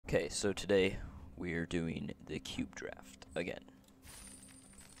Okay, so today we're doing the cube draft again.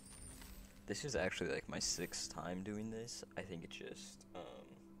 This is actually like my 6th time doing this. I think it's just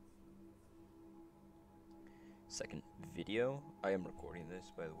second video. I am recording this,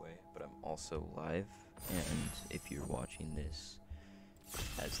 by the way, but I'm also live, and if you're watching this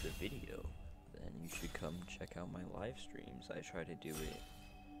as the video, then you should come check out my live streams. I try to do it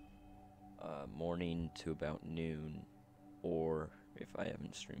morning to about noon, or if I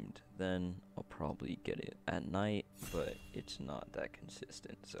haven't streamed then, I'll probably get it at night, but it's not that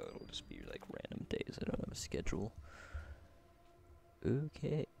consistent, so it'll just be like random days. I don't have a schedule.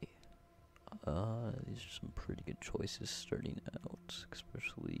 Okay. These are some pretty good choices starting out,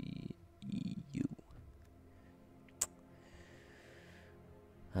 especially you.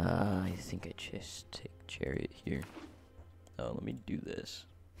 I think I just take Chariot here. Oh, let me do this.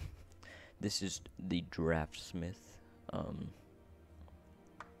 This is the Draftsmith.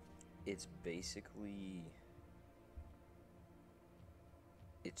 It's basically,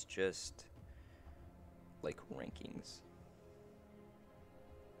 it's just like rankings.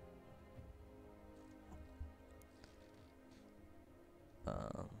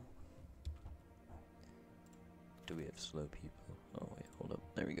 Do we have slow people? Oh wait, hold up.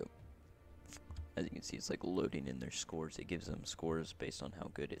 There we go. As you can see, it's like loading in their scores. It gives them scores based on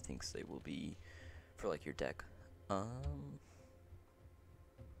how good it thinks they will be for like your deck.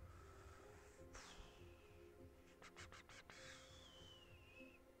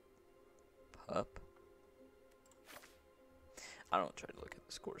 Pup. I don't try to look at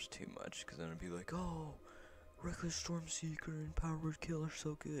the scores too much, because then it'd be like, oh, Reckless Stormseeker and Power Word Kill are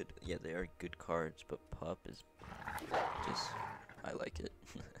so good. Yeah, they are good cards, but Pup is just, I like it.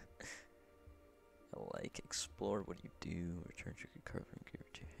 I like Explore. What do you do? Return trigger card from give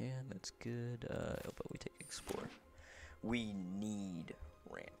it to your hand. That's good. But we take Explore. We need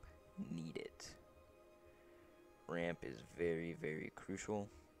ramp. Need it. Ramp is very, very crucial.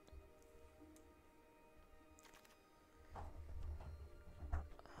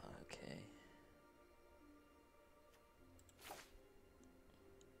 Okay.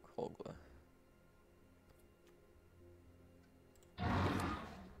 Kogla.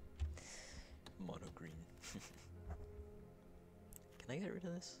 Mono green. Can I get rid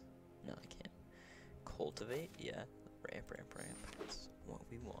of this? No, I can't. Cultivate? Yeah. Ramp. That's what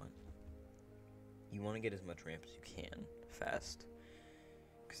we want. You want to get as much ramp as you can fast,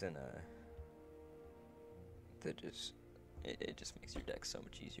 because then it just makes your deck so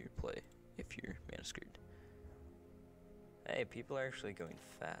much easier to play if you're mana screwed. Hey, people are actually going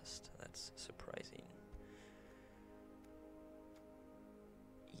fast. That's surprising.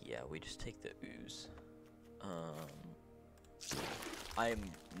 Yeah, we just take the ooze.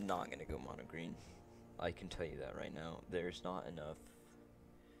 I'm not gonna go mono green. I can tell you that right now. There's not enough.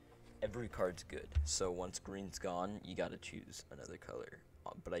 Every card's good, so once green's gone, you gotta choose another color.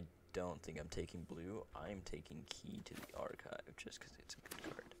 But I don't think I'm taking blue. I'm taking Key to the Archive just because it's a good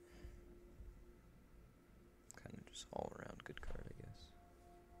card. Kind of just all around good card, I guess.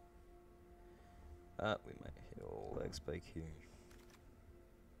 We might hit a leg spike here.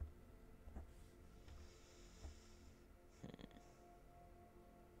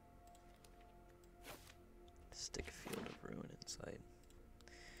 Stick a Field of Ruin inside.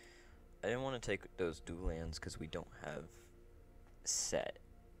 I didn't want to take those dual lands because we don't have set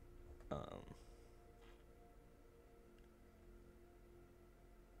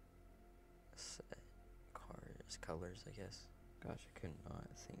colors, I guess. Gosh, I could not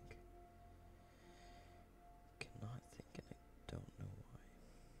think. Cannot think, and I don't know why.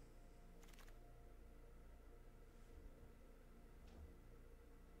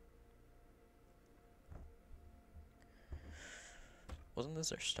 Wasn't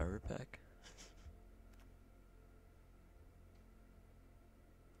this our starter pack?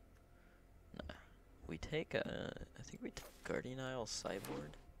 Nah. We take I think we take Guardian Isle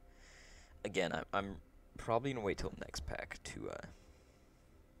Sideboard. Again, I'm probably gonna wait till next pack to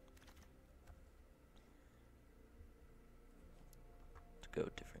go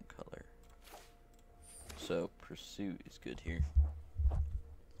different color. So Pursuit is good here.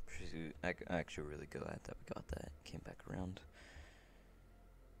 Pursuit, I actually really glad that we got that. Came back around.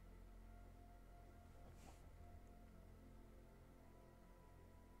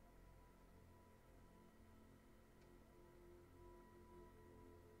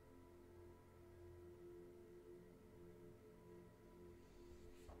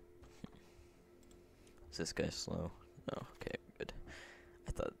 Is this guy slow? No, okay, good.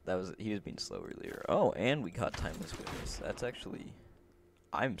 I thought he was being slow earlier. Oh, and we got Timeless Witness. That's actually,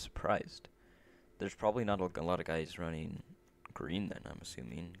 I'm surprised. There's probably not a lot of guys running green then, I'm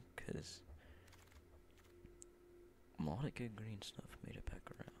assuming, because a lot of good green stuff made it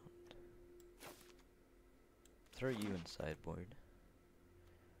back around. Throw you in sideboard.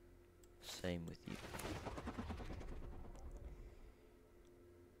 Same with you.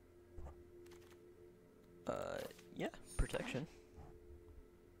 Yeah, protection.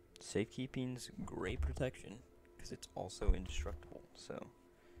 Safekeeping's great protection, because it's also indestructible, so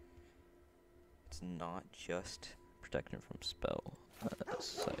it's not just protection from spell.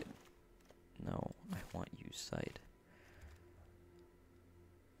 Side. No, I want you side.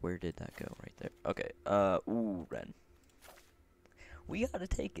 Where did that go? Right there. Okay. Ooh, Ren. We gotta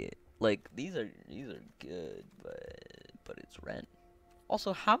take it. Like, these are good, but it's Ren.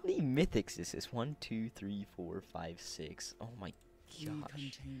 Also, how many mythics is this? 1, 2, 3, 4, 5, 6. Oh my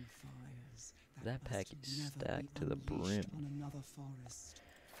gosh. That pack is stacked to the brim.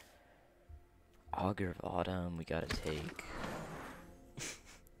 Augur of Autumn, we gotta take.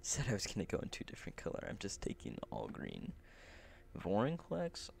 Said I was gonna go in 2 different color. I'm just taking all green.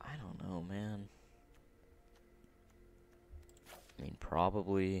 Vorinclex? I don't know, man. I mean,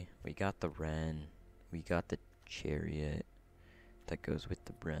 probably. We got the Ren. We got the Chariot. That goes with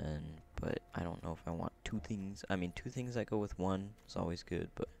the Bren. But I don't know if I want 2 things. I mean, 2 things that go with 1 is always good,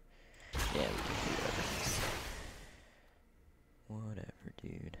 but yeah, we can do whatever. Whatever,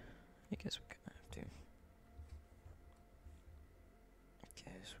 dude. I guess we kinda have to.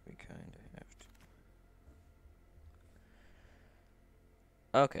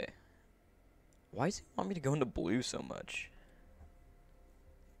 Okay. Why does he want me to go into blue so much?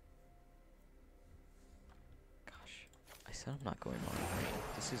 Gosh. I said I'm not going mono green.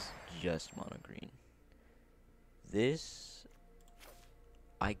 This is just mono green. This,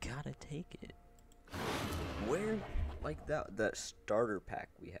 I gotta take it. Where, like, that starter pack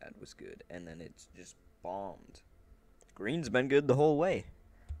we had was good, and then it's just bombed. Green's been good the whole way.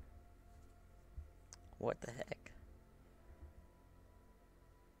 What the heck?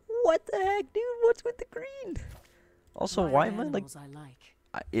 What the heck, dude? What's with the green? Also, why am I like...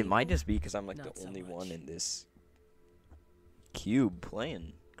 it might just be because I'm like the only one in this cube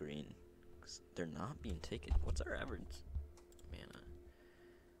playing green. 'Cause they're not being taken. What's our average mana?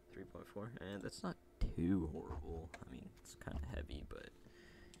 3.4? And that's not too horrible. I mean, it's kind of heavy, but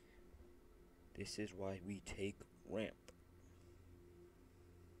this is why we take ramp.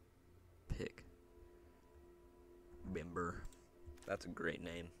 Pick. Bimber. That's a great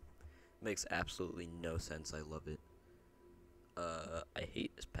name. Makes absolutely no sense. I love it. I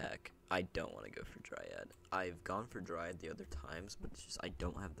hate this pack. I don't want to go for Dryad. I've gone for Dryad the other times, but it's just I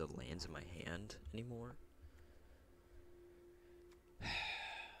don't have the lands in my hand anymore.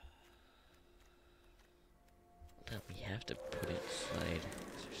 Let me have to put it aside.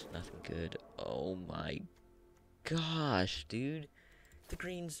 There's nothing good. Oh my gosh, dude. The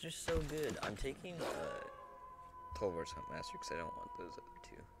green's just so good. I'm taking 12 Hours Hunt Master because I don't want those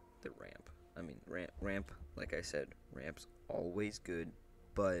other 2. The ramp. I mean, ramp, like I said, ramp's always good,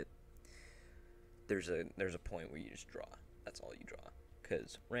 but there's a point where you just draw. That's all you draw.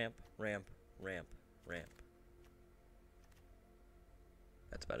 Because ramp.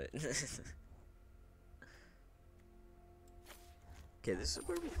 That's about it. Okay, this is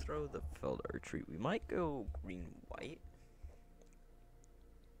where we throw the Feld Archery. We might go green-white.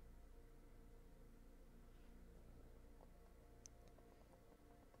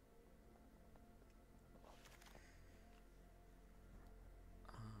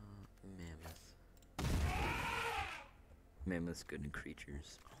 Mammoth's good in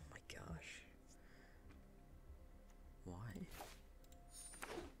creatures. Oh my gosh. Why?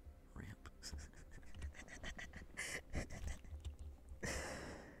 Ramp.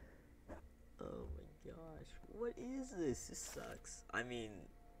 Oh my gosh. What is this? This sucks. I mean,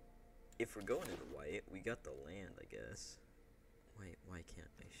 if we're going into white, we got the land, I guess. Wait, why can't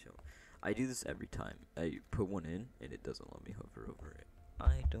I show? I do this every time. I put one in, and it doesn't let me hover over it.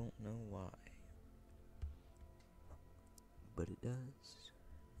 I don't know why. But it does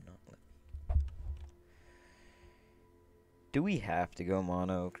not let me. Do we have to go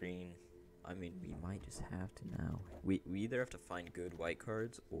mono green? I mean, we might just have to now. We either have to find good white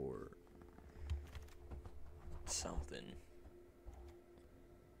cards or something.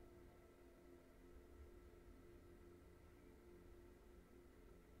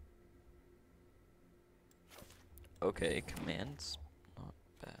 Okay, command's not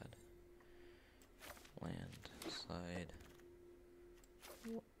bad. Land side.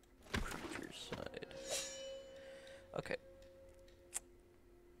 Creature side. Okay.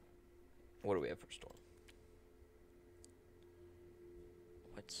 What do we have for storm?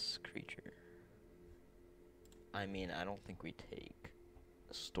 What's creature? I mean, I don't think we take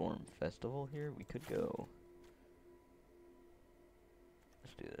Storm Festival here. We could go.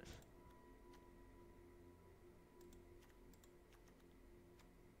 Let's do this.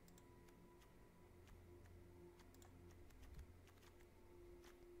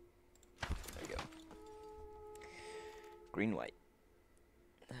 There you go. Green, white.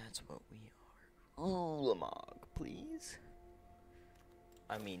 That's what we are. Ulamog, please.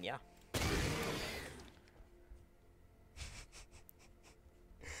 I mean, yeah.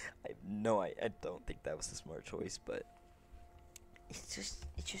 I don't think that was a smart choice, but it's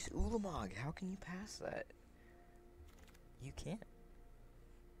just Ulamog. How can you pass that? You can't.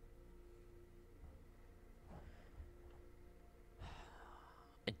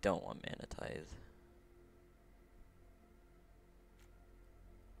 I don't want Mana Tithe.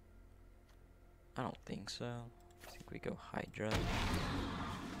 I don't think so. I think we go Hydra.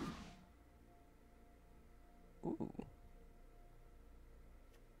 Ooh.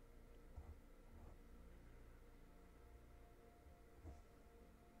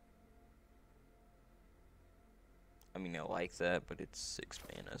 I mean, I like that, but it's 6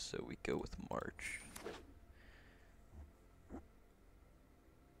 mana, so we go with March.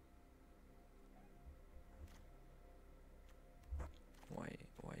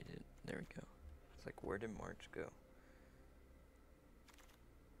 Why did, there we go. It's like, where did March go?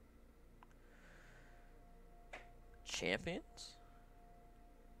 Champions?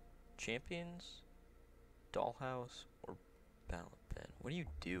 Champions? Dollhouse? Or Ballot Pen? What do you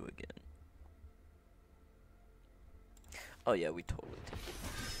do again? Oh yeah, we totally did.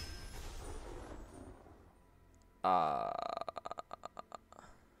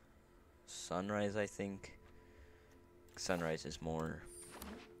 Sunrise, I think. Sunrise is more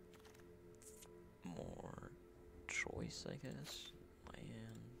choice, I guess.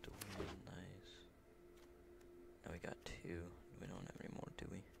 Land, nice. Now we got 2. We don't have any more, do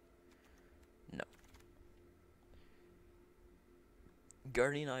we? No.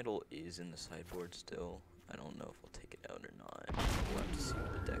 Guardian Idol is in the sideboard still. I don't know if we'll take it out or not. We'll have to see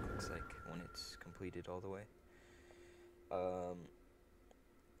what the deck looks like when it's completed all the way.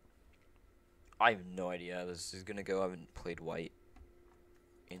 I have no idea how this is gonna go. I haven't played white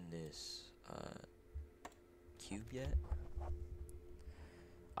in this cube yet.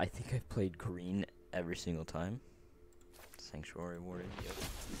 I think I've played green every single time. Sanctuary Warden, yep.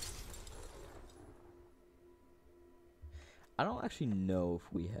 I don't actually know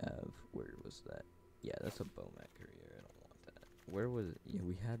if we have, where was that? Yeah, that's a Bomac career. I don't want that. Where was it? Yeah,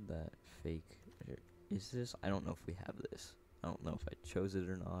 we had that fake. Is this? I don't know if we have this. I don't know if I chose it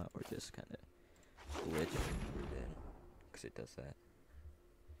or not, or just kind of glitch it in, because it does that.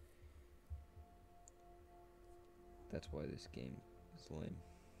 That's why this game is lame.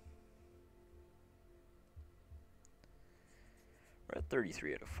 We're at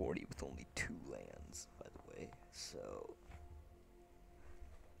 33 out of 40 with only 2 lands, by the way, so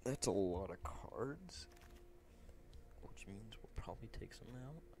that's a lot of cards, which means we'll probably take some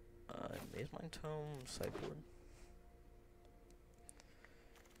out. Maze Mind Tome, sideboard.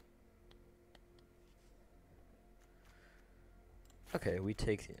 Okay, we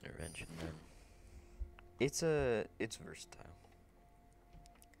take the intervention then. It's versatile.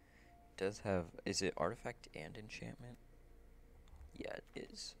 It does have, is it artifact and enchantment? Yeah, it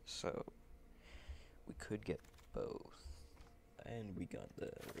is. So we could get both. And we got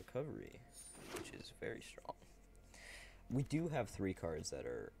the recovery, which is very strong. We do have 3 cards that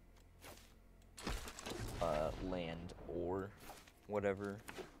are land or whatever.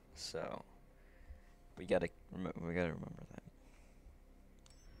 So we gotta remember that.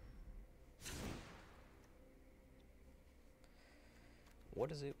 What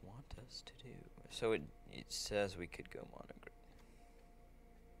does it want us to do? So it says we could go mono green,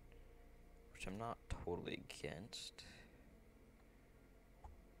 which I'm not totally against.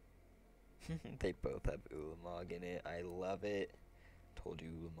 They both have Ulamog in it. I love it. Told you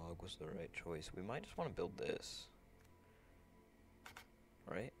Ulamog was the right choice. We might just want to build this.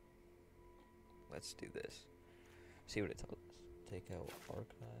 Right? Let's do this. See what it tells us. Take out Archive,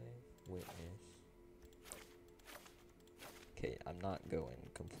 Witness. Okay, I'm not going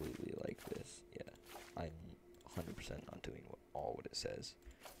completely like this. Yeah, I'm 100% not doing what it says.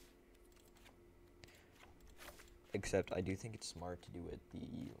 Except I do think it's smart to do it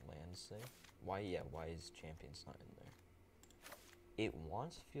the land say. Why is Champions not in there? It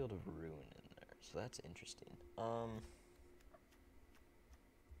wants Field of Ruin in there, so that's interesting.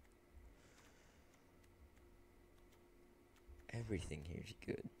 Everything here's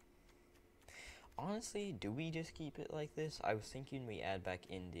good. Honestly, do we just keep it like this? I was thinking we add back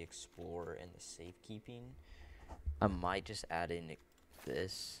in the Explorer and the Safekeeping, I might just add in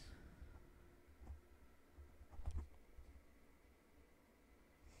this.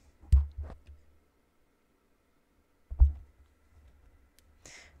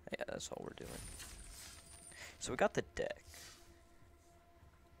 Yeah, that's all we're doing. So we got the deck.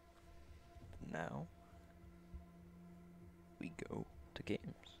 Now we go to games.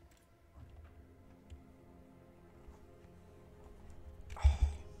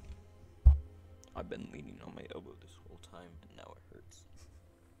 I've been leaning on my elbow this whole time, and now it hurts.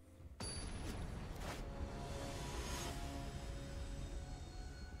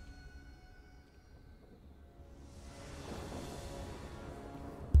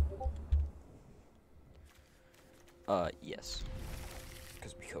 Yes.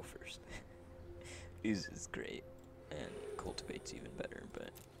 Because we go first. Ooze is great, and Cultivate's even better,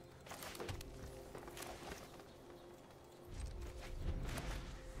 but...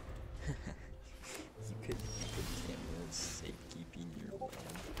 you could camera safekeeping your land.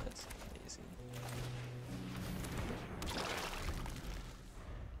 That's amazing.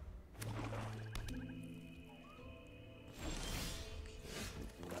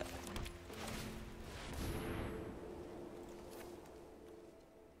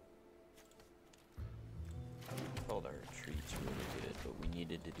 Felt our retreat's really good, but we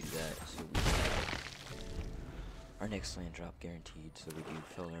needed to do that, so we have our next land drop guaranteed, so we do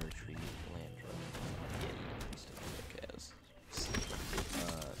fill our retreat, land drop. Yeah, we still do okay.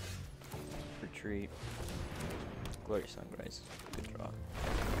 Retreat, Glorious Sunrise, good draw.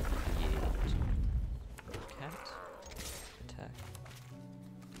 Cat, attack.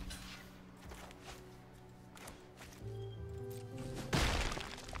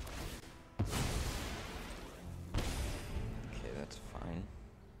 Okay, that's fine.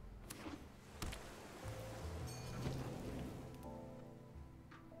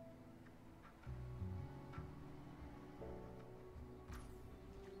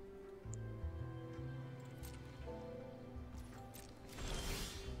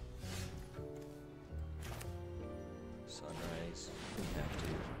 Sunrise, we have to.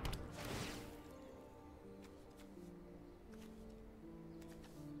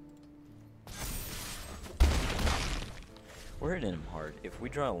 We're hitting him hard. If we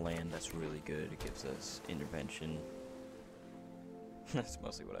draw a land that's really good, it gives us intervention. That's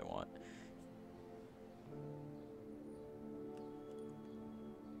mostly what I want.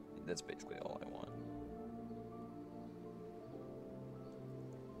 That's basically all I want.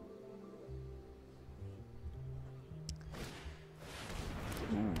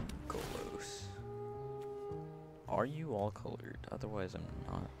 Ooh, Golos. Are you all colored? Otherwise, I'm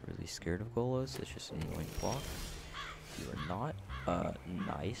not really scared of Golos. It's just an annoying block. You are not.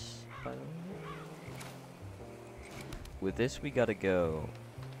 Nice, by the way. With this, we gotta go.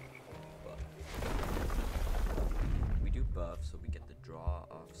 We do buff, so we get the draw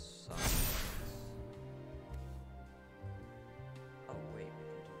off sides. Oh, wait,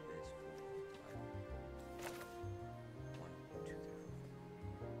 we can do this. 1, 2, 3,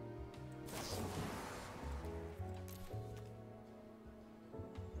 4.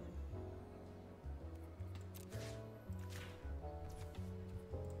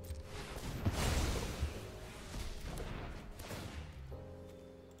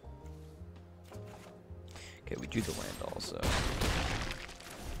 Okay, we drew the land also.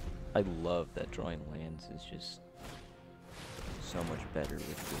 I love that drawing lands is just so much better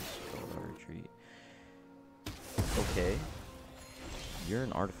with this Golar retreat. Okay. You're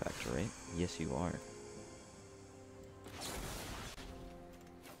an artifact, right? Yes, you are.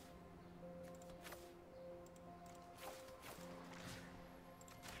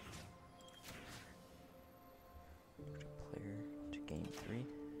 Player to game 3.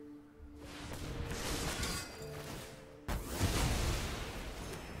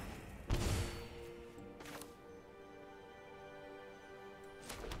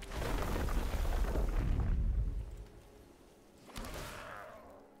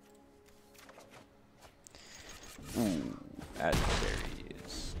 Ooh, Adversary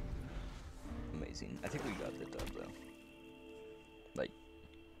is amazing. I think we got the dub though. Like,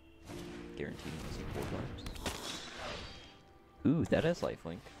 guaranteed easy 4 bars. Ooh, that has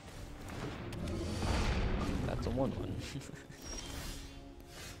lifelink. That's a 1-1.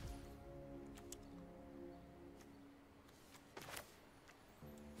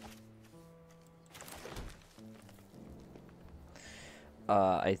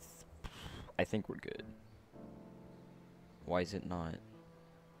 I think we're good. Why is it not?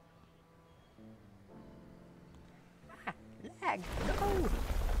 Lag, no!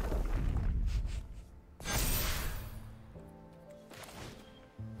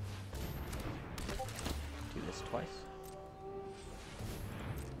 Do this twice.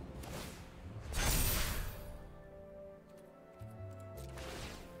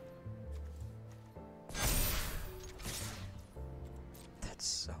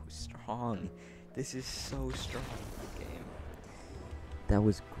 strong. This is so strong, game. That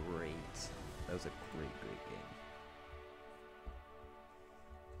was great. That was a great game.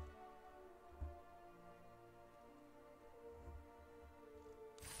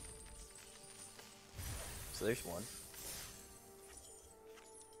 So there's one.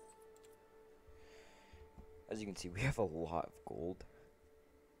 As you can see, we have a lot of gold.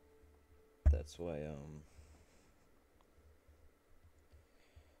 That's why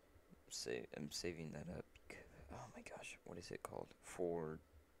I'm saving that up. Oh my gosh, what is it called? For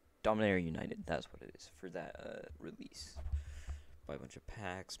Dominator United, that's what it is. For that release. Buy a bunch of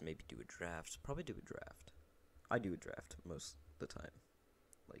packs, maybe do a draft. Probably do a draft. I do a draft most of the time.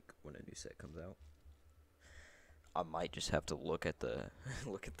 Like when a new set comes out. I might just have to look at the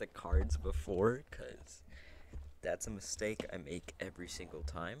look at the cards before, cause that's a mistake I make every single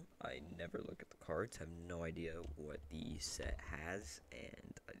time. I never look at the cards, have no idea what the set has,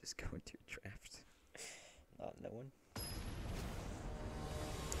 and I just go into a draft. Not knowing.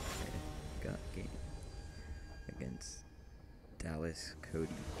 Okay, got game against Dallas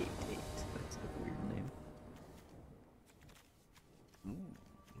Cody 88. That's a weird name. Ooh.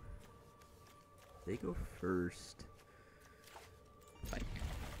 They go first. Fine.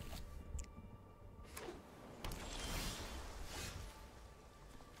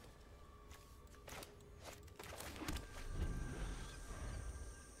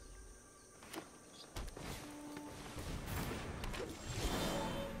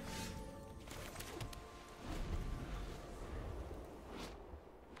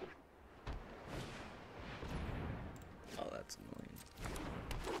 Oh, that's annoying.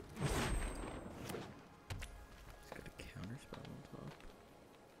 He's got a counter spell on top.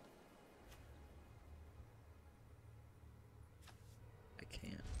 I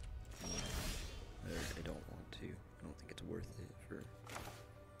can't. I don't want to. I don't think it's worth it for.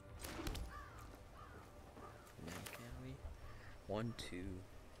 Now can we? 1, 2,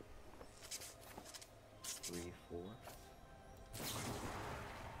 3, 4.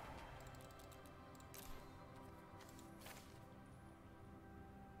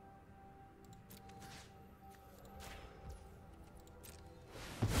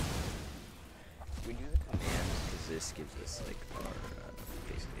 We do the commands because this gives us like our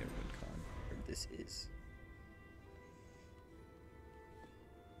basically our win con, or this is.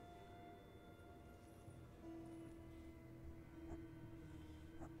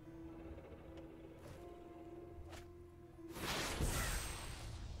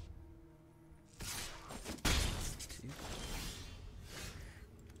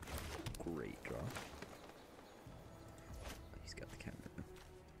 Great draw. He's got the counter.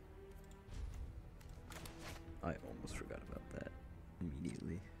 I almost forgot about that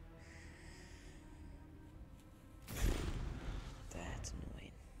immediately. That's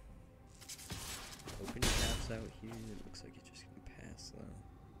annoying. Hoping he taps out here. It looks like he's just gonna pass though.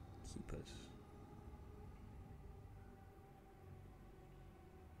 Keep us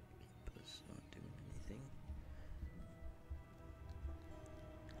not doing anything.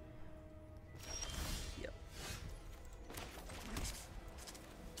 Yep.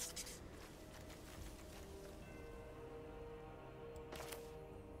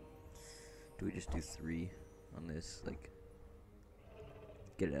 Do we just do 3 on this? Like,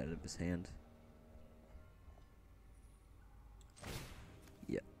 get it out of his hand?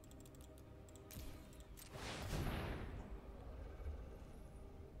 Yep.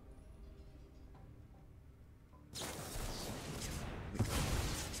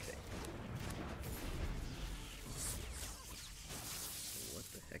 Okay. What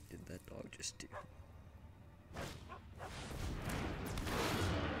the heck did that dog just do?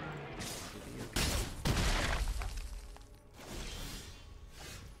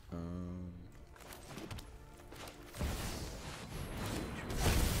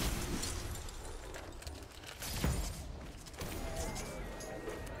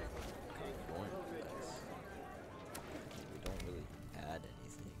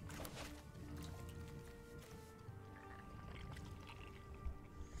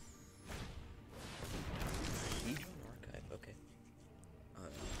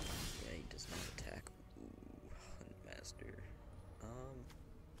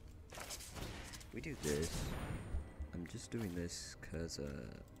 We do this. I'm just doing this because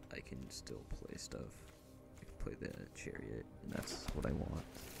I can still play stuff. I can play the chariot, and that's what I want.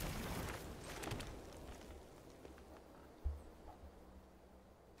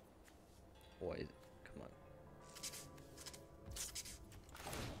 Why? Come on.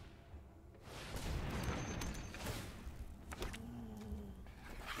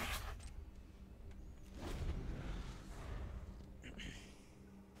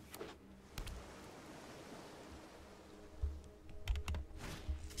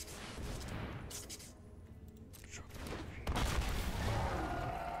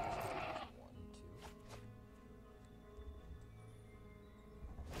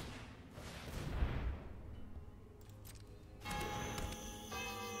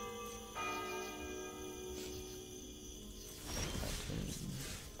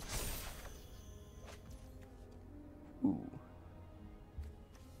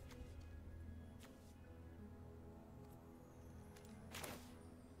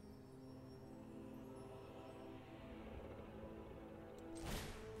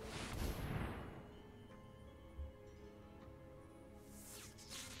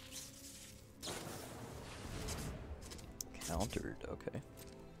 countered, okay.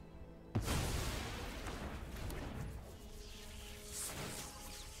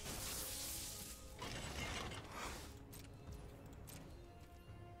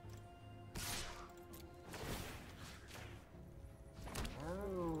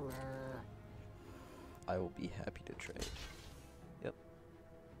 I will be happy to trade. Yep.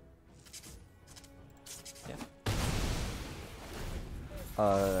 Yeah.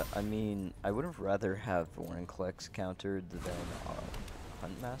 I mean, I would have rather have Vorinclex countered than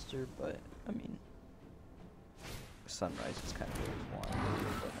Huntmaster, but I mean, Sunrise is kind of what we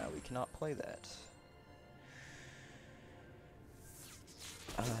wanted, but now we cannot play that.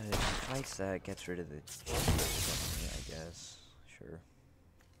 If he fights that, gets rid of the I guess. Sure.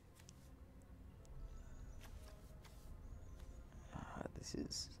 This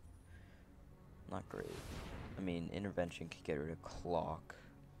is not great. I mean, Intervention could get rid of Clock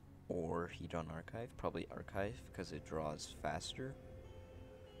or Heat on Archive. Probably Archive because it draws faster.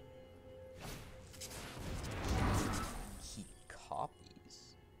 He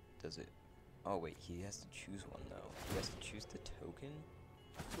copies. Does it? Oh wait, he has to choose one though. He has to choose the token.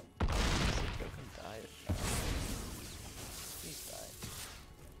 Does the token die? Please die.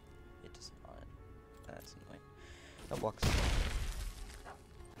 It does not. That's annoying. That blocks.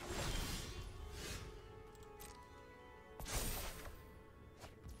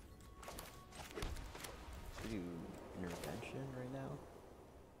 Do Intervention right now.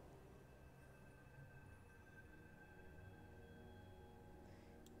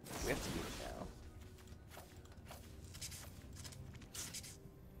 We have to do it now.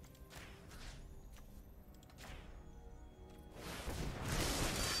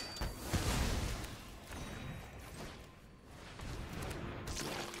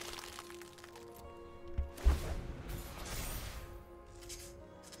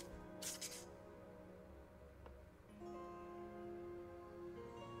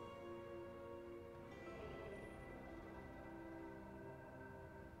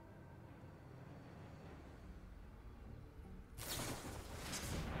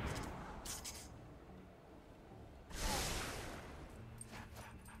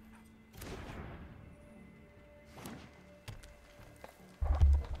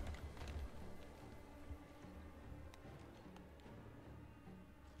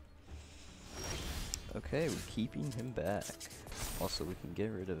 Okay, we're keeping him back. Also, we can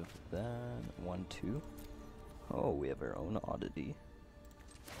get rid of that. 1-2. Oh, we have our own oddity.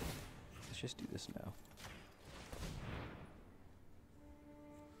 Let's just do this now.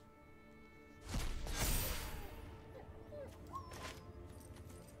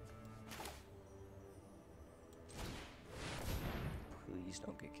 Please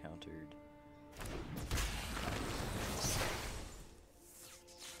don't get countered.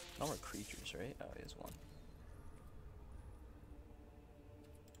 No more creatures, right? Oh, he has one.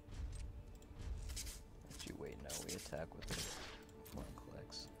 Actually, wait, no, we attack with the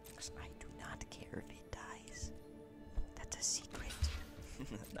Vorinclex. Because I do not care if it dies. That's a secret.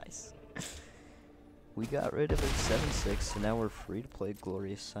 Nice. We got rid of a 7/6, so now we're free to play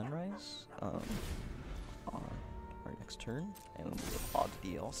Glorious Sunrise on our next turn. And we have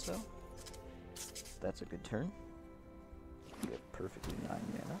Oddity also. That's a good turn. We have perfectly 9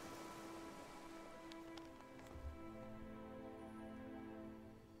 mana.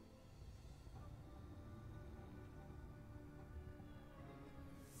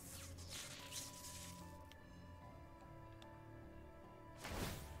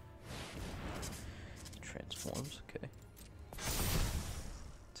 Transforms, okay.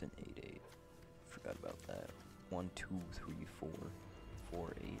 It's an 8/8. Forgot about that. 1, 2, 3, 4,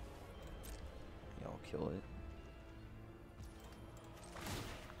 4, 8. Y'all kill it.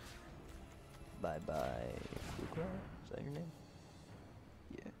 Bye bye, Kuga? Is that your name?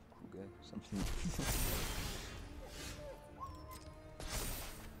 Yeah, Kuga, something.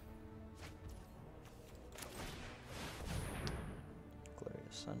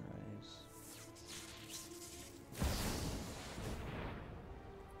 Glorious Sunrise.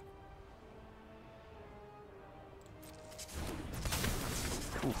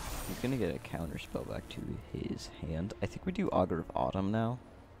 Oof, he's gonna get a counter spell back to his hand. I think we do Augur of Autumn now.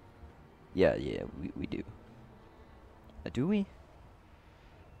 Yeah, we do. Do we?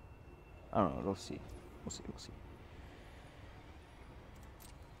 I don't know, we'll see. We'll see.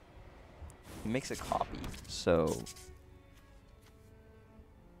 He makes a copy, so...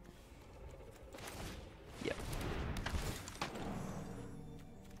 Yep.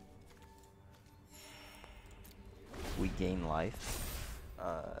 We gain life.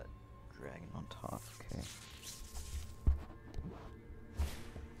 Dragon on top, okay.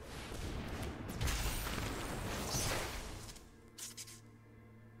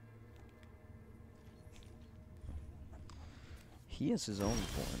 he has his own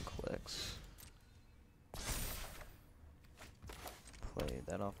foreign clicks. Play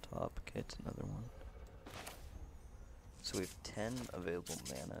that off top. Okay, it's another one. So we have 10 available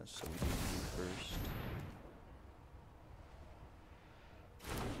mana, so we do you first.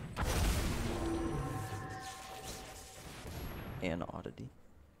 And Oddity.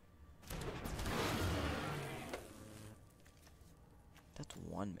 That's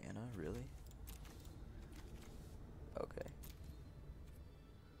 1 mana, really? Okay.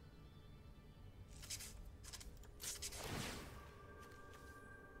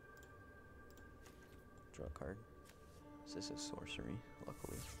 Draw a card. This is sorcery,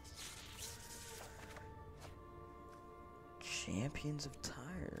 luckily. Champions of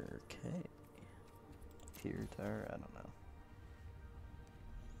Tyre, okay. Tier Tyre, I don't know.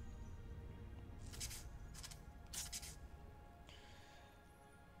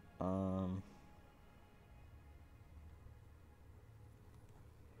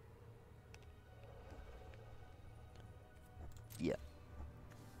 Yeah.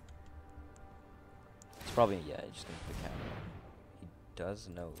 It's probably, yeah, just gonna put counter on. He does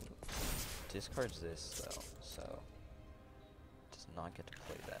know. Discards this, though, so. Does not get to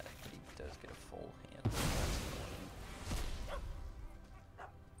play that, but he does get a full hand.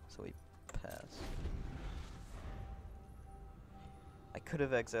 So we pass. I could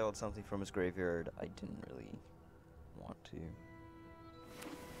have exiled something from his graveyard. I didn't really want to.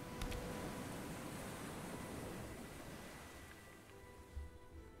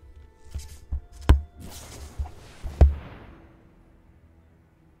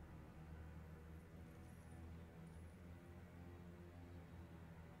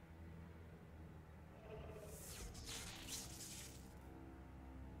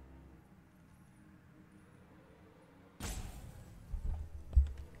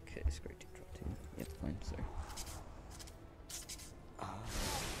 Okay, it's great to draw 2. Yep, fine, sorry.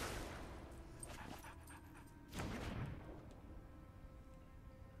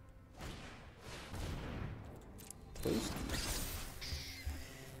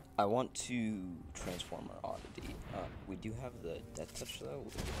 I want to transform our Oddity. We do have the Death Touch though,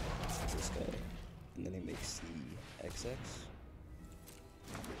 with this guy. And then he makes the XX.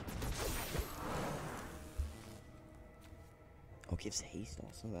 Oh, gives haste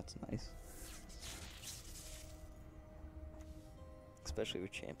also, that's nice. Especially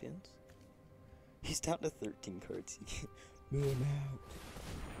with champions. He's down to 13 cards. Move him out.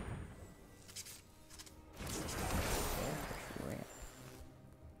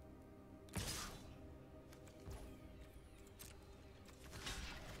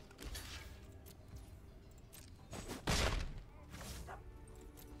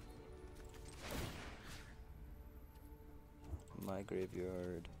 My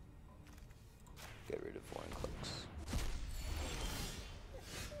graveyard. Get rid of foreign clicks.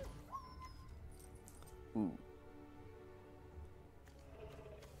 Ooh.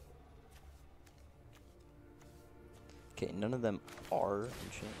 Okay, none of them are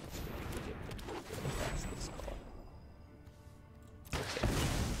enchantments. That's this call.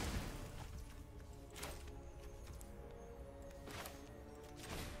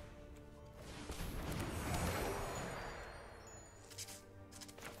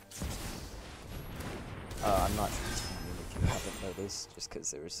 I'm not transforming if you haven't noticed, just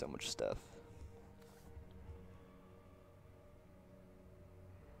because there was so much stuff.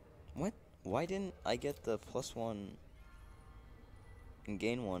 What? Why didn't I get the +1 and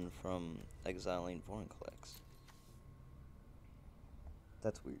gain 1 from exiling foreign collects?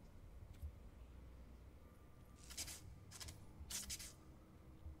 That's weird.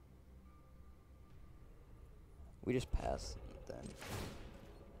 We just pass then.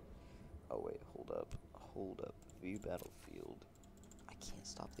 Oh wait, hold up. Hold up. View battlefield. I can't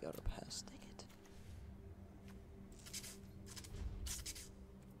stop the auto pass. Dang it.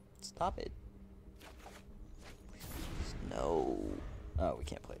 Stop it. Please, please. No. Oh, we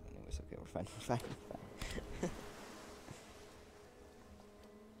can't play it anyways. Okay, we're fine. We're fine. We're fine.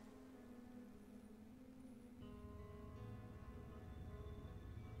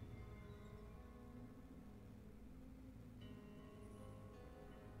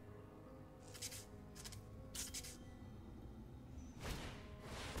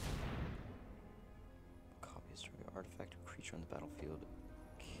 Artifact or creature on the battlefield.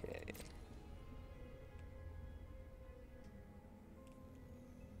 Okay.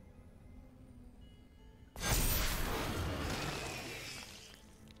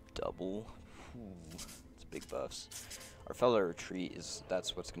 Double. Ooh, it's big buffs. Our fellow retreat is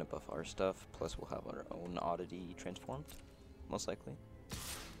that's what's gonna buff our stuff. Plus we'll have our own Oddity transformed, most likely.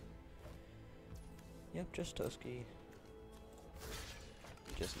 Yep, just Toski.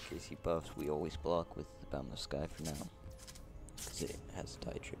 just in case he buffs, we always block with the Boundless Sky for now. Because it has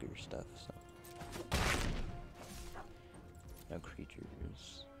tie trigger stuff, so. No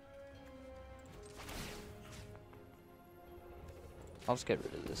creatures. I'll just get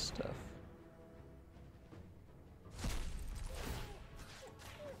rid of this stuff.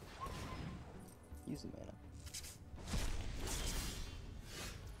 Use the mana.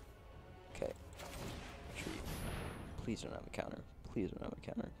 Okay. Retreat. Please don't have a counter. Please don't have a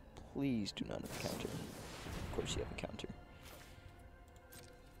counter. Please do not have a counter. Of course you have a counter.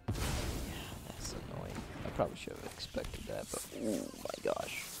 Yeah, that's annoying. I probably should have expected that, but oh my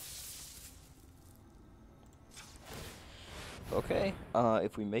gosh. Okay,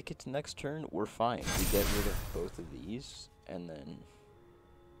 if we make it to next turn, we're fine. We get rid of both of these, and then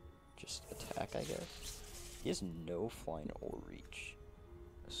just attack, I guess. He has no flying or reach.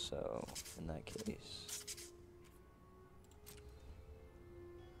 So, in that case...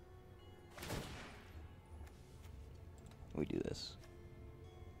 we do this.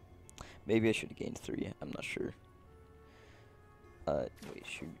 Maybe I should have gained 3, I'm not sure. Wait,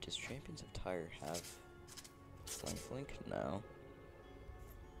 does Champions of Tyre have lifelink? No.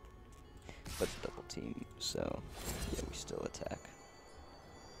 But it's double team, so yeah, we still attack.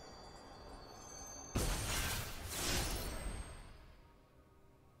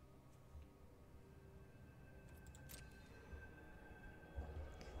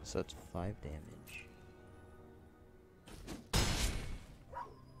 So it's 5 damage.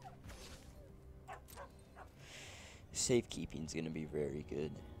 Safekeeping's gonna be very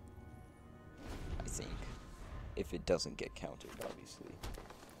good, I think. If it doesn't get countered, obviously.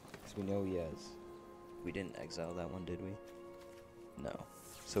 Because we know he has... we didn't exile that one, did we? No.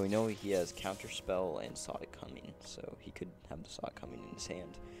 So we know he has Counterspell and Saw It Coming, so he could have the Saw It Coming in his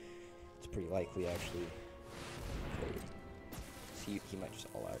hand. It's pretty likely, actually. Okay. So he might just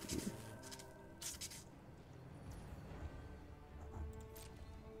all out here.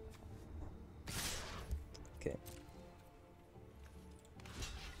 Okay.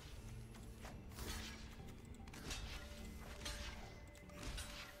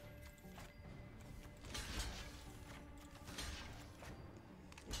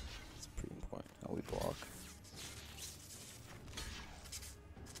 It's pretty important how we block.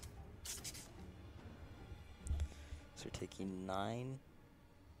 So we're taking 9,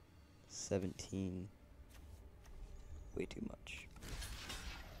 17, way too much.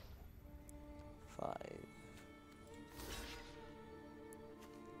 5.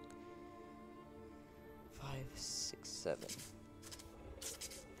 5, 6, 7.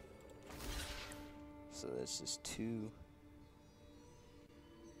 So this is 2.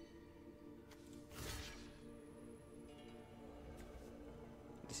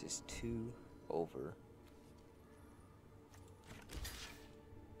 This is 2 over.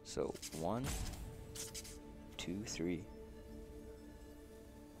 So 1, 2, 3.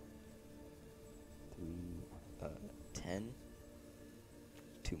 10.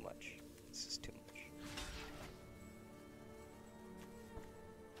 Too much. This is too much.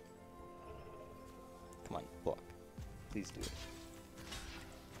 Come on, block. Please do it.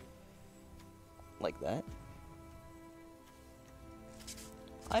 Like that?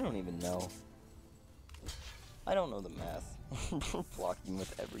 I don't even know. I don't know the math. We're blocking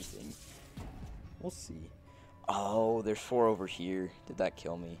with everything. We'll see. Oh, there's 4 over here. Did that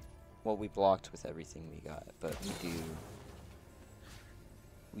kill me? Well, we blocked with everything we got, but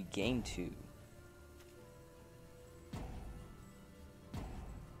we gain 2.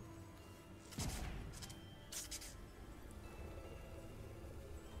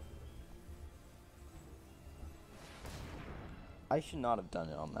 I should not have done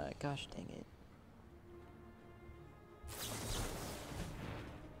it on that. Gosh dang it.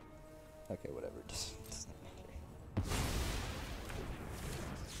 Okay, whatever. Just doesn't matter.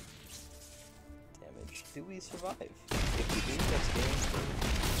 Damage. Do we survive? If we do, that's game.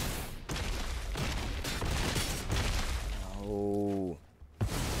 No. Could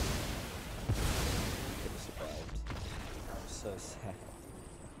have survived. I'm so sad.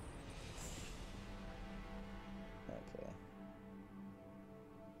 Okay.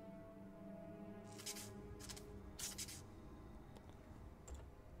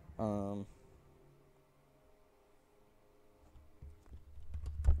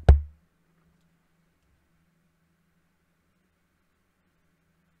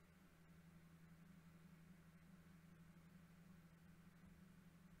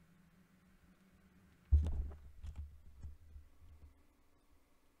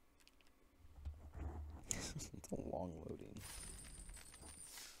 It's a long loading.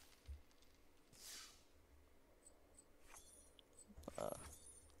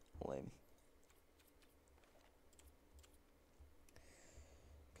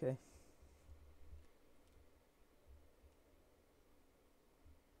 Okay.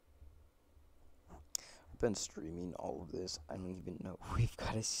 I've been streaming all of this. I don't even know we've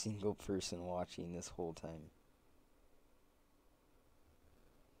got a single person watching this whole time.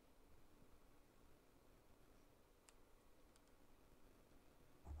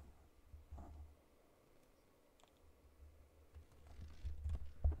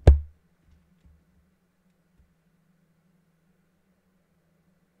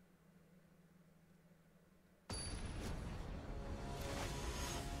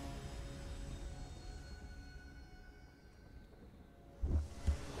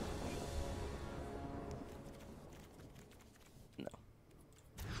 No.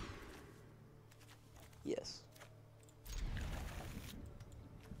 Yes.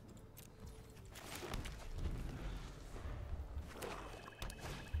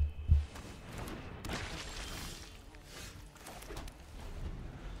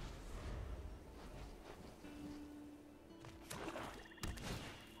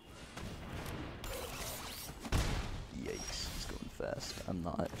 Yikes, he's going fast. I'm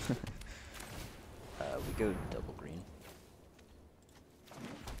not. We go double green.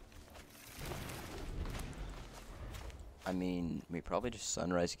 I mean, we probably just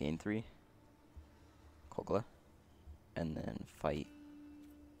sunrise game 3. Kogla. And then fight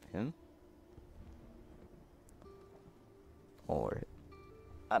him. Or,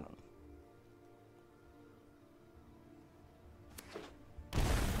 I don't know.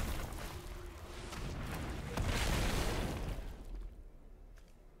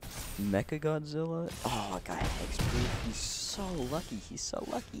 Mecha Godzilla? Oh, I got hexproof. He's so lucky. He's so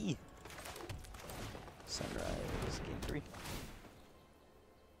lucky. Sunrise game 3.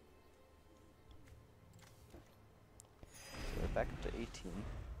 So we're back up to 18.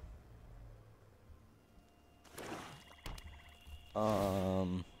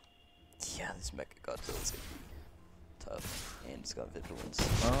 Yeah, this Mecha Godzilla's gonna be tough, and it's got vigilance.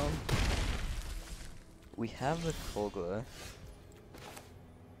 We have the Kogla.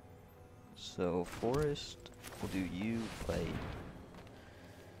 So forest, we'll do you fight.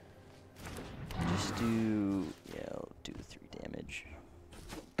 Just do, yeah, I'll do 3 damage.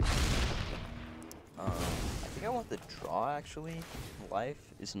 I think I want the draw actually. Life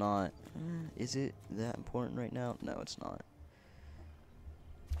is not, is it that important right now? No, it's not.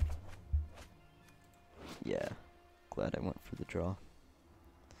 Yeah, glad I went for the draw.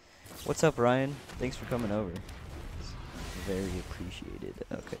 What's up, Ryan? Thanks for coming over. Very appreciated.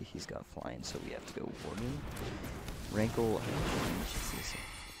 Okay, he's got flying, so we have to go Warden. Rankle and change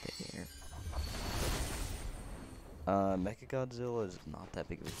the air. Mechagodzilla is not that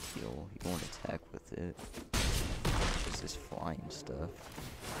big of a deal. He won't attack with it. It's just this flying stuff.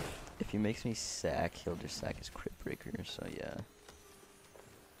 If he makes me sack, he'll just sack his Crit Breaker, so yeah.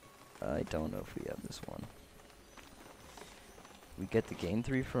 I don't know if we have this one. We get the game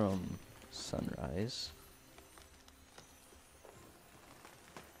 3 from Sunrise.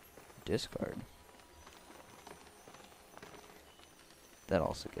 Discard. That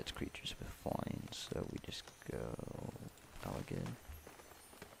also gets creatures with flying, so we just go Elegant.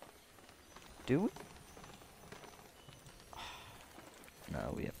 Do we?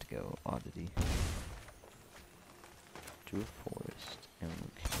 No, we have to go Oddity. Drew Forest, and we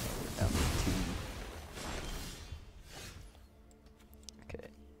can go down to 2. Okay.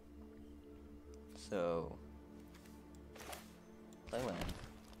 So, play land.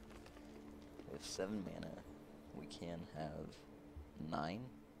 With 7 mana, we can have 9.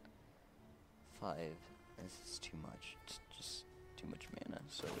 5. This is too much. It's just too much mana,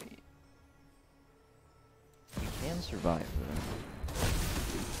 so we can survive though.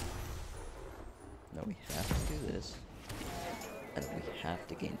 No, we have to do this. And we have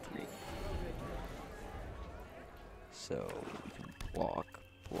to gain 3. So we can block.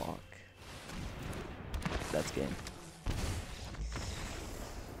 That's game.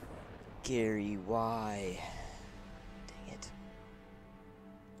 Gary, why? Dang it.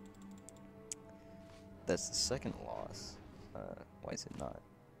 That's the second loss. Why is it not?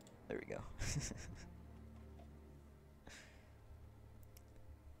 There we go.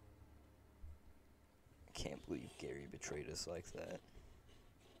 Can't believe Gary betrayed us like that.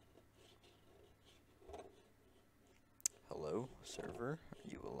 Hello, server? Are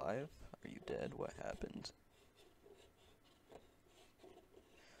you alive? Are you dead? What happened?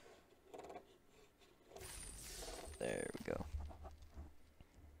 There we go.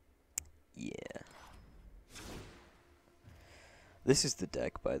 Yeah. This is the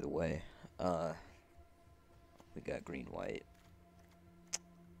deck, by the way. We got green, white.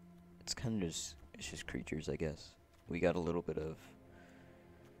 It's kind of just, it's just creatures, I guess. We got a little bit of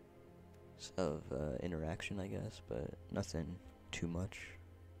of interaction, I guess, but nothing too much.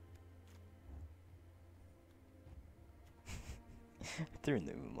 Threw in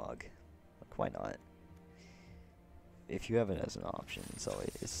the Umag. Like, why not? If you have it as an option,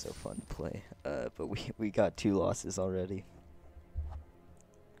 it's so fun to play. But we got 2 losses already.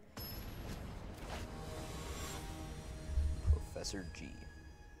 Professor G.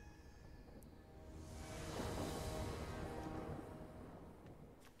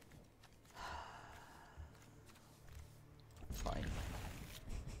 Fine.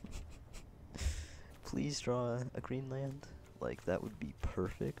 Please draw a green land. Like, that would be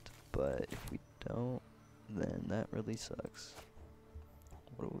perfect, but if we don't, then that really sucks.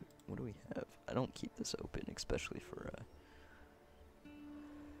 What do we have? I don't keep this open, especially for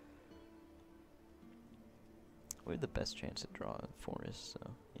we have the best chance to draw a forest, so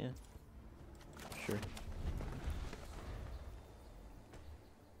yeah. Sure.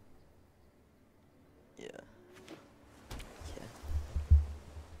 Yeah.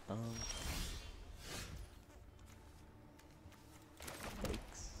 Yeah.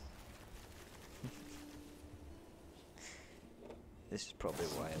 Yikes. This is probably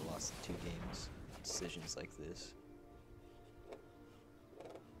why I lost 2 games. Decisions like this.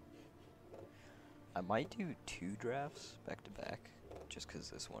 I might do 2 drafts back to back, just because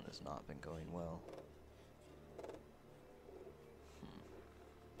this one has not been going well.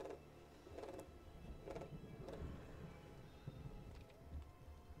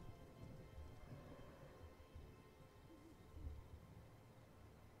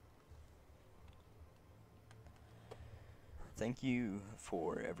 Thank you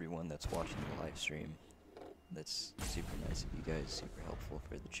for everyone that's watching the live stream. That's super nice of you guys, super helpful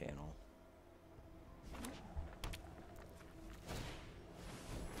for the channel.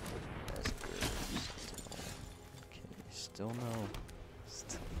 That's good. Okay, still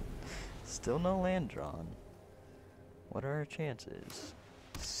no land drawn. What are our chances?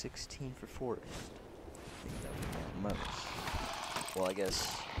 16 for forest. I think that would be most. Well, I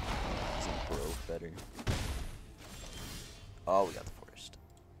guess isn't Grove better? Oh, we got the forest.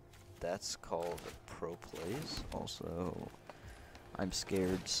 That's called pro plays. Also, I'm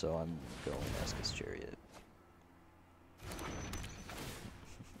scared, so I'm going Esca's Chariot.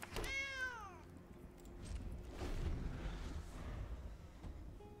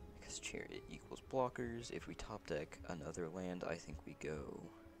 Because Chariot equals blockers. If we top deck another land, I think we go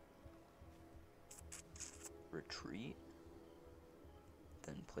retreat.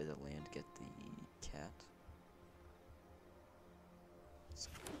 Then play the land, get the cat.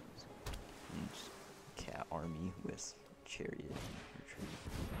 And cat army with chariot retreat.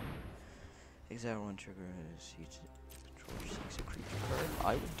 Exile 1 trigger controller seeks a creature card.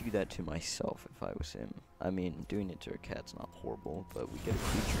 I would do that to myself if I was him. I mean, doing it to a cat's not horrible, but we get a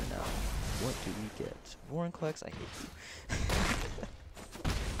creature now. What do we get? Vorinclex, I hate you.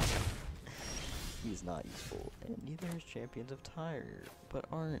 He's not useful, and neither is Champions of Tyre. But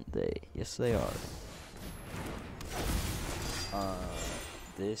aren't they? Yes, they are.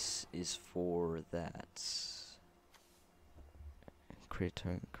 This is for that. Create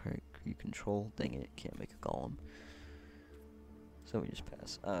target card you control. Dang it, can't make a golem. So we just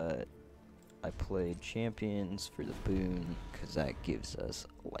pass. I played Champions for the boon, because that gives us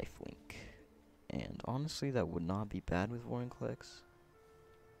lifelink. And honestly, that would not be bad with Vorinclex.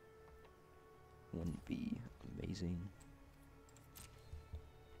 Wouldn't be amazing.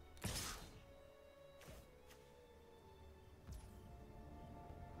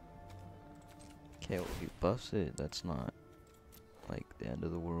 Okay, well, if he buffs it, that's not like the end of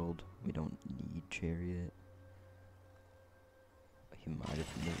the world. We don't need Chariot. He might have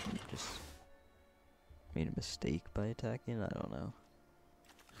just made a mistake by attacking. I don't know.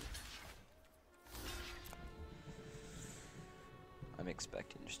 I'm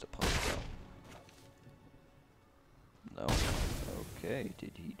expecting just a punch out. No. Okay,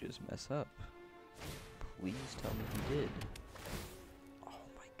 did he just mess up? Please tell me he did. Oh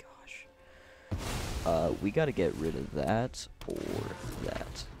my gosh. We gotta get rid of that or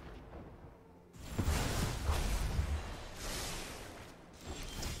that. Oh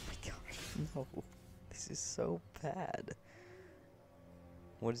my gosh, no. This is so bad.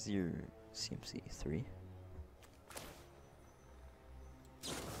 What is your CMC? 3?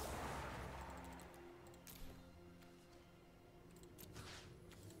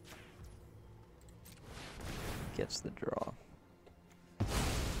 Gets the draw.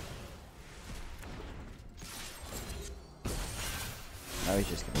 Now he's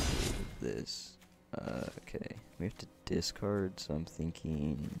just gonna do this. Okay, we have to discard, so I'm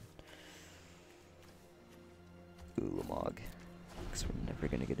thinking Ulamog. Because we're never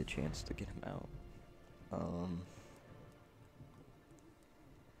going to get a chance to get him out.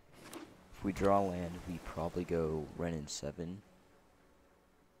 If we draw land, we probably go Ren in 7.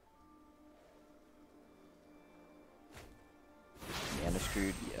 Mana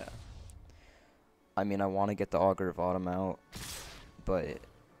screwed? Yeah. I mean, I want to get the Augur of Autumn out, but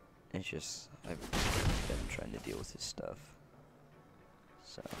it's just, I've been trying to deal with his stuff.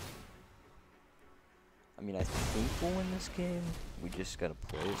 So, I mean, I think we'll win this game. We just gotta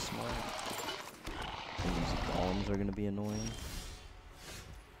play it smart. And these golems are gonna be annoying.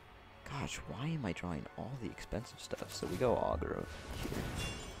 Gosh, why am I drawing all the expensive stuff? So we go Augur here.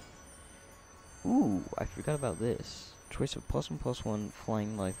 Ooh, I forgot about this. Choice of +1/+1,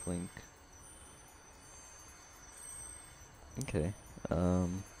 flying lifelink. Okay, are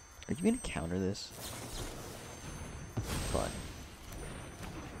you gonna counter this? Fine.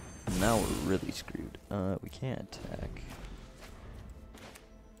 Now we're really screwed. We can't attack.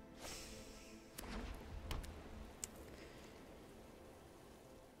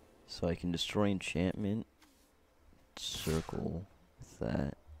 So I can destroy enchantment, circle with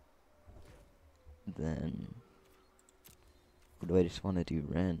that. Then, what do I just want to do?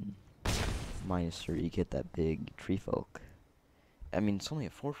 Ren. -3, get that big tree folk. I mean, it's only a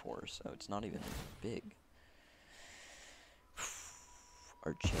 4/4, so it's not even big.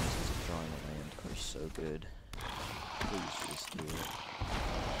 Our chances of drawing a land are so good. Please just do it.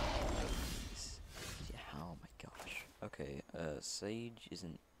 Please. Yeah, oh my gosh. Okay, Sage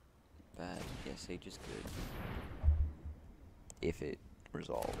isn't bad. Yeah, Sage is good. If it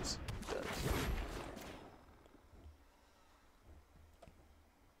resolves. It does.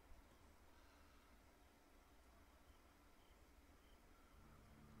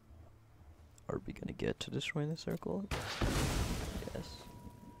 Are we gonna get to destroying the circle? Yes.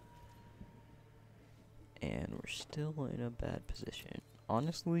 And we're still in a bad position.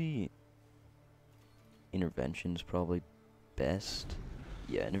 Honestly, intervention's probably best.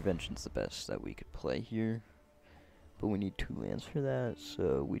 Yeah, intervention's the best that we could play here. But we need 2 lands for that,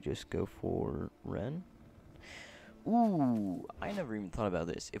 so we just go for Ren. Ooh, I never even thought about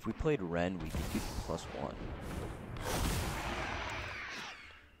this. If we played Ren, we could do +1.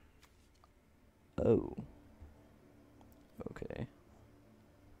 Oh. Okay.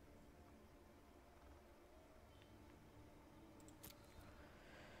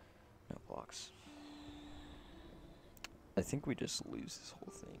 No blocks. I think we just lose this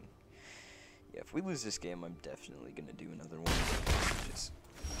whole thing. Yeah, if we lose this game, I'm definitely gonna do another one. Which is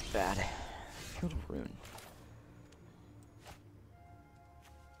bad. Field of Ruin.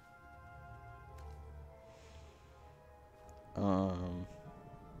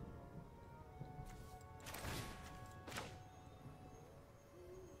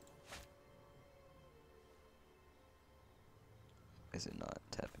 Is it not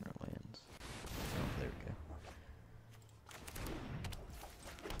tapping our lands? Oh, there we go.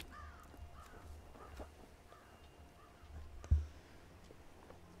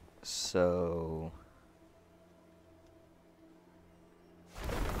 So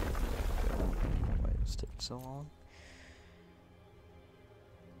why is it taking so long?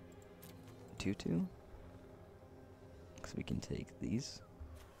 2/2? Because we can take these.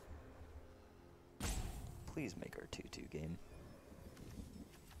 Please make our 2/2 game.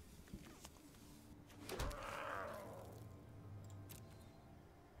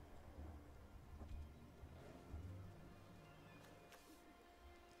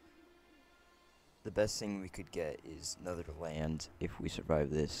 The best thing we could get is another land if we survive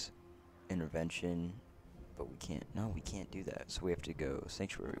this intervention, but we can't. No, we can't do that. So we have to go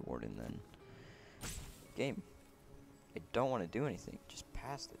Sanctuary Warden then. Game. I don't want to do anything. Just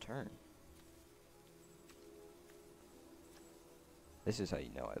pass the turn. This is how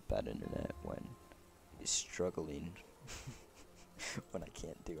you know I have bad internet, when it's struggling when I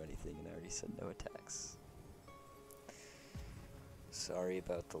can't do anything and I already said no attacks. Sorry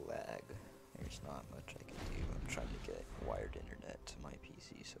about the lag. There's not much I can do. I'm trying to get wired internet to my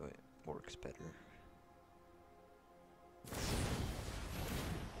PC so it works better.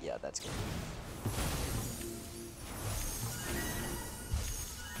 Yeah, that's good.